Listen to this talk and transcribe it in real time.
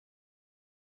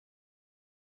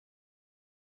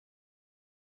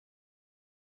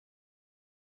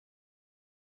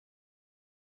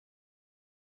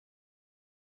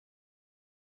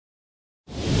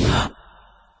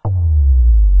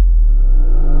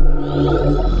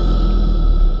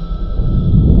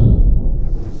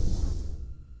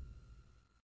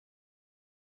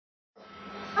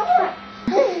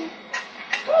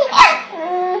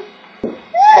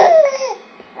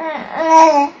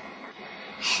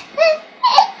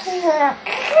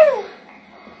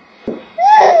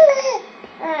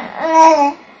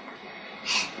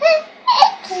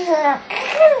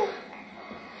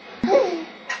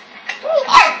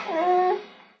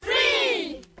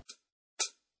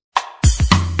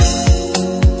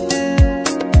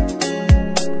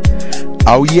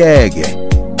Awuyeke.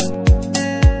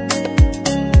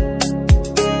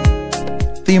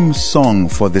 Theme song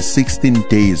for the 16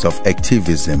 days of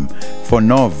activism for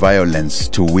no violence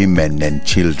to women and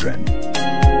children.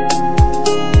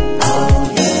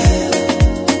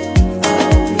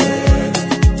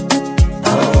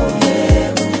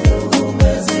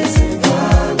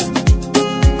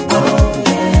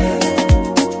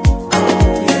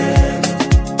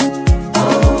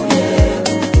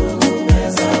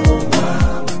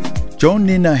 John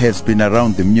Nina has been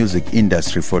around the music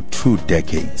industry for 2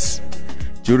 decades,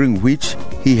 during which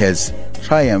he has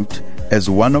triumphed as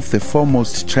one of the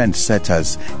foremost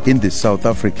trendsetters in the South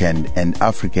African and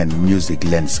African music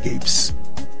landscapes.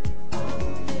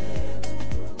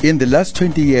 In the last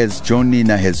 20 years, John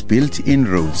Nina has built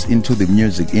inroads into the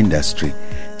music industry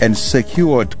and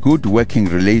secured good working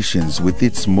relations with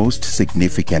its most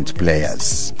significant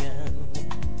players.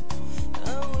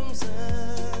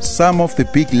 Some of the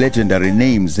big legendary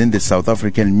names in the South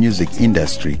African music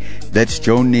industry that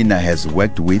John Nina has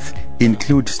worked with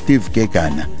include Steve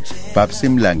Kekana, Babsi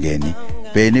Mlangeni,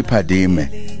 Benny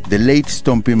Padime, the late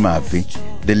Stompie Mavi,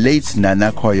 the late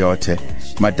Nana Coyote,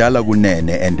 Madala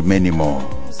Kunene, and many more.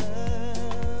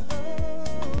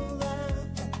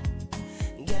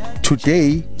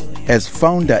 Today, as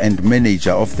founder and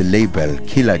manager of the label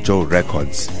Killer Joe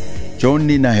Records, John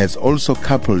Nina has also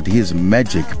coupled his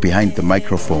magic behind the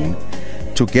microphone,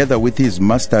 together with his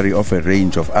mastery of a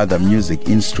range of other music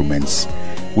instruments,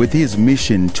 with his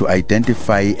mission to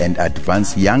identify and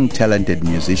advance young talented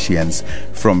musicians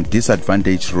from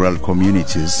disadvantaged rural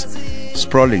communities,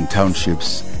 sprawling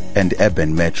townships, and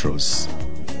urban metros.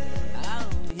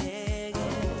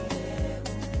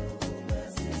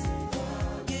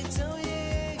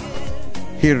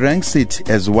 He ranks it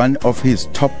as one of his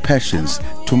top passions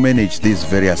to manage these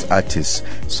various artists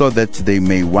so that they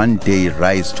may one day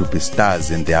rise to be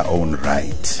stars in their own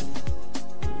right.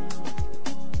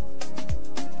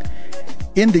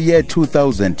 In the year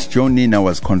 2000, John Nina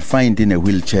was confined in a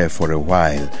wheelchair for a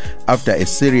while after a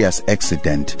serious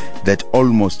accident that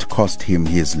almost cost him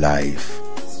his life.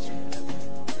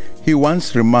 He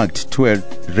once remarked to a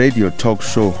radio talk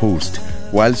show host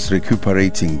whilst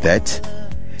recuperating that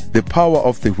the power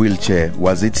of the wheelchair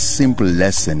was its simple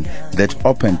lesson that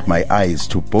opened my eyes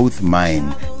to both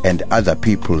mine and other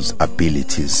people's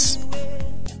abilities.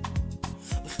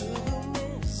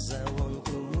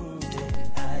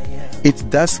 It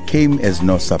thus came as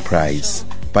no surprise,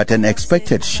 but an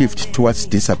expected shift towards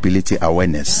disability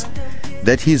awareness,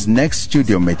 that his next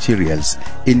studio materials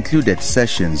included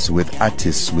sessions with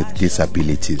artists with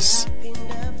disabilities.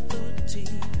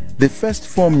 The first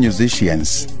 4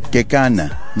 musicians,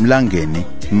 Kekana, Mlangeni,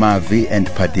 Mavi, and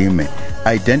Padime,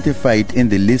 identified in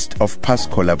the list of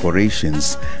past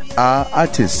collaborations, are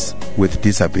artists with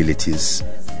disabilities.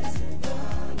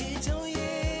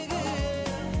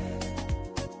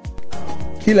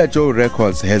 Killer Joe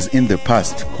Records has in the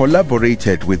past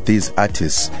collaborated with these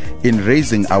artists in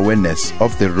raising awareness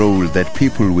of the role that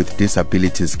people with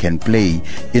disabilities can play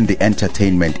in the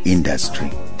entertainment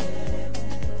industry.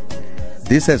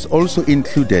 This has also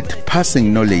included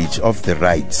passing knowledge of the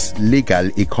rights, legal,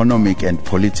 economic, and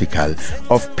political,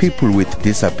 of people with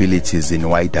disabilities in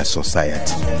wider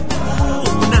society.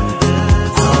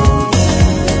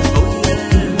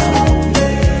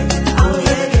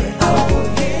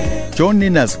 John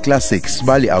Nina's classic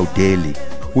Sibali Awudeli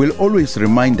will always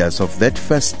remind us of that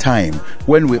first time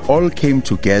when we all came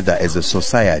together as a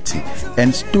society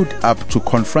and stood up to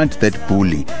confront that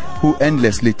bully who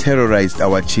endlessly terrorized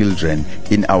our children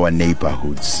in our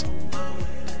neighborhoods.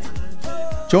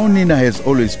 John Nina has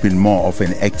always been more of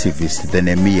an activist than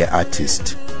a mere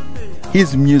artist.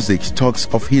 His music talks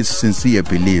of his sincere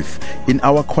belief in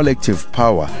our collective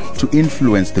power to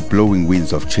influence the blowing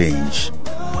winds of change.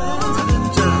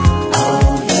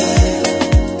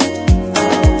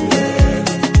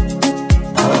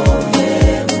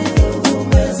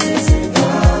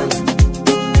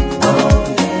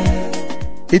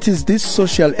 It is this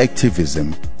social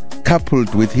activism,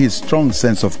 coupled with his strong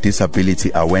sense of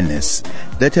disability awareness,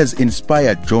 that has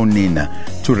inspired John Nina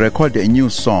to record a new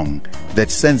song that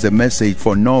sends a message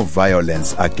for no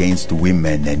violence against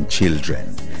women and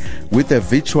children, with a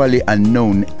virtually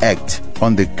unknown act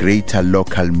on the greater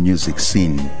local music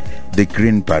scene, the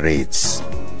Green Berets.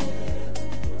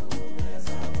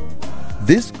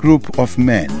 This group of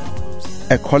men,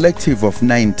 a collective of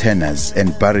 9 tenors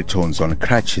and baritones on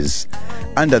crutches,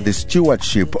 under the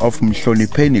stewardship of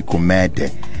Mhlonipheni Gumede,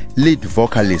 lead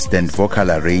vocalist and vocal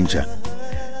arranger,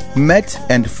 met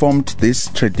and formed this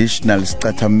traditional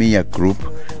Scatamiya group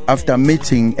after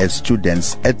meeting as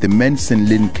students at the Manson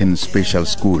Lincoln Special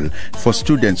School for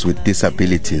Students with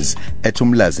Disabilities at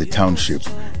Umlazi Township,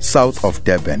 south of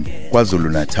Durban,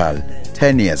 KwaZulu-Natal,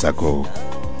 10 years ago.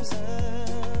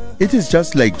 It is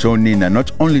just like Joe Nina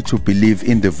not only to believe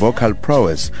in the vocal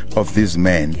prowess of these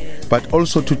men, but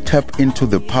also to tap into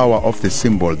the power of the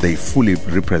symbol they fully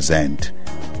represent: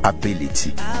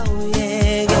 ability.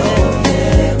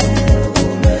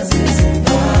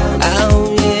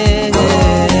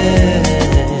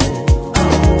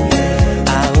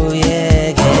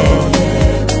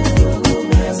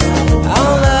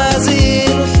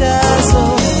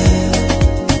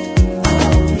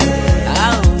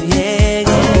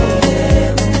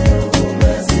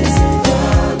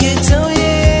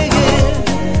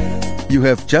 You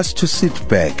have just to sit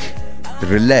back,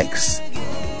 relax,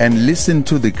 and listen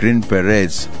to the Green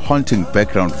Berets' haunting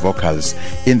background vocals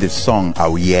in the song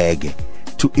Awuyeke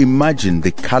to imagine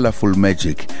the colorful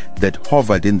magic that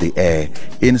hovered in the air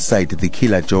inside the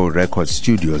Killer Joe Record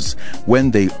studios when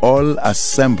they all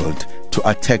assembled to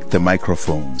attack the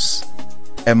microphones.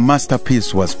 A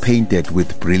masterpiece was painted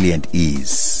with brilliant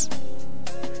ease.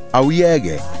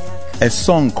 Awuyeke, a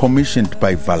song commissioned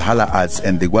by Valhalla Arts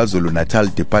and the KwaZulu-Natal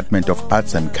Department of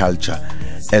Arts and Culture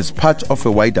as part of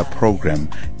a wider program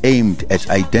aimed at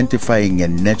identifying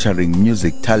and nurturing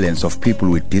music talents of people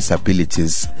with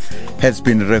disabilities, has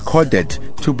been recorded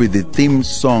to be the theme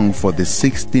song for the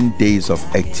 16 days of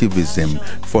activism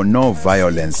for no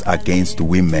violence against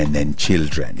women and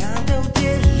children.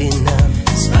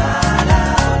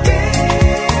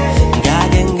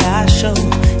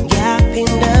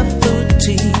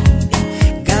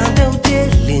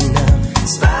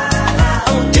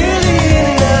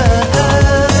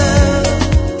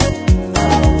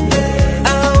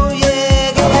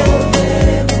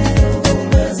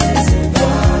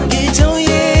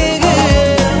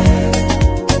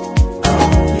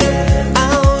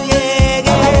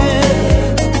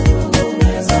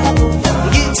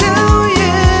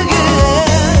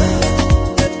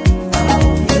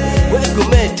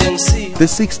 The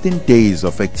 16 days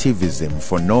of activism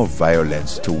for no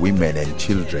violence to women and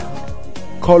children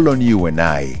call on you and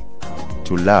I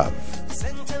to love,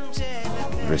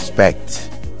 respect,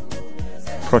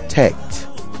 protect,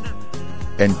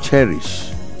 and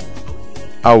cherish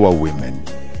our women,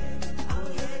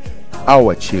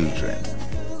 our children,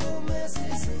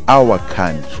 our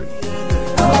country.